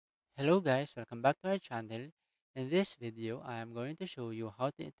Hello guys, welcome back to our channel. In this video, I am going to show you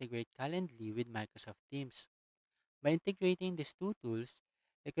how to integrate Calendly with Microsoft Teams. By integrating these two tools,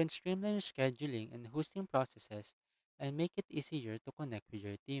 you can streamline your scheduling and hosting processes and make it easier to connect with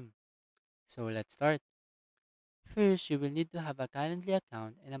your team. So let's start. First, you will need to have a Calendly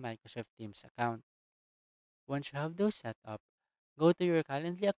account and a Microsoft Teams account. Once you have those set up, go to your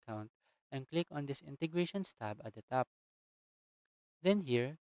Calendly account and click on this Integrations tab at the top. Then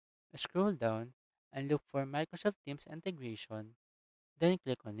here, scroll down and look for Microsoft Teams integration, then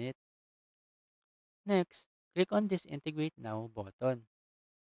click on it. Next, click on this Integrate Now button.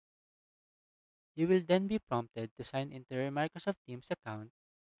 You will then be prompted to sign into your Microsoft Teams account,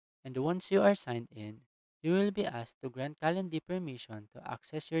 and once you are signed in, you will be asked to grant Calendly permission to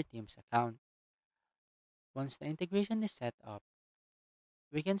access your Teams account. Once the integration is set up,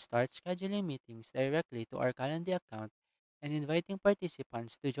 we can start scheduling meetings directly to our Calendly account and inviting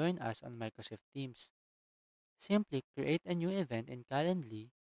participants to join us on Microsoft Teams. Simply create a new event in Calendly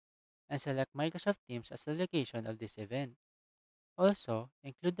and select Microsoft Teams as the location of this event. Also,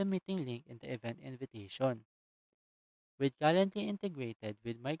 include the meeting link in the event invitation. With Calendly integrated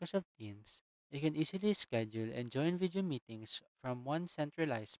with Microsoft Teams, you can easily schedule and join video meetings from one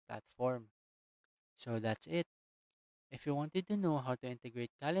centralized platform. So that's it. If you wanted to know how to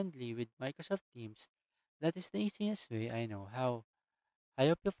integrate Calendly with Microsoft Teams, that is the easiest way I know how. I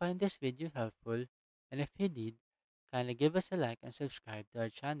hope you find this video helpful, and if you did, kindly give us a like and subscribe to our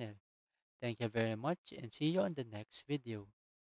channel. Thank you very much and see you on the next video.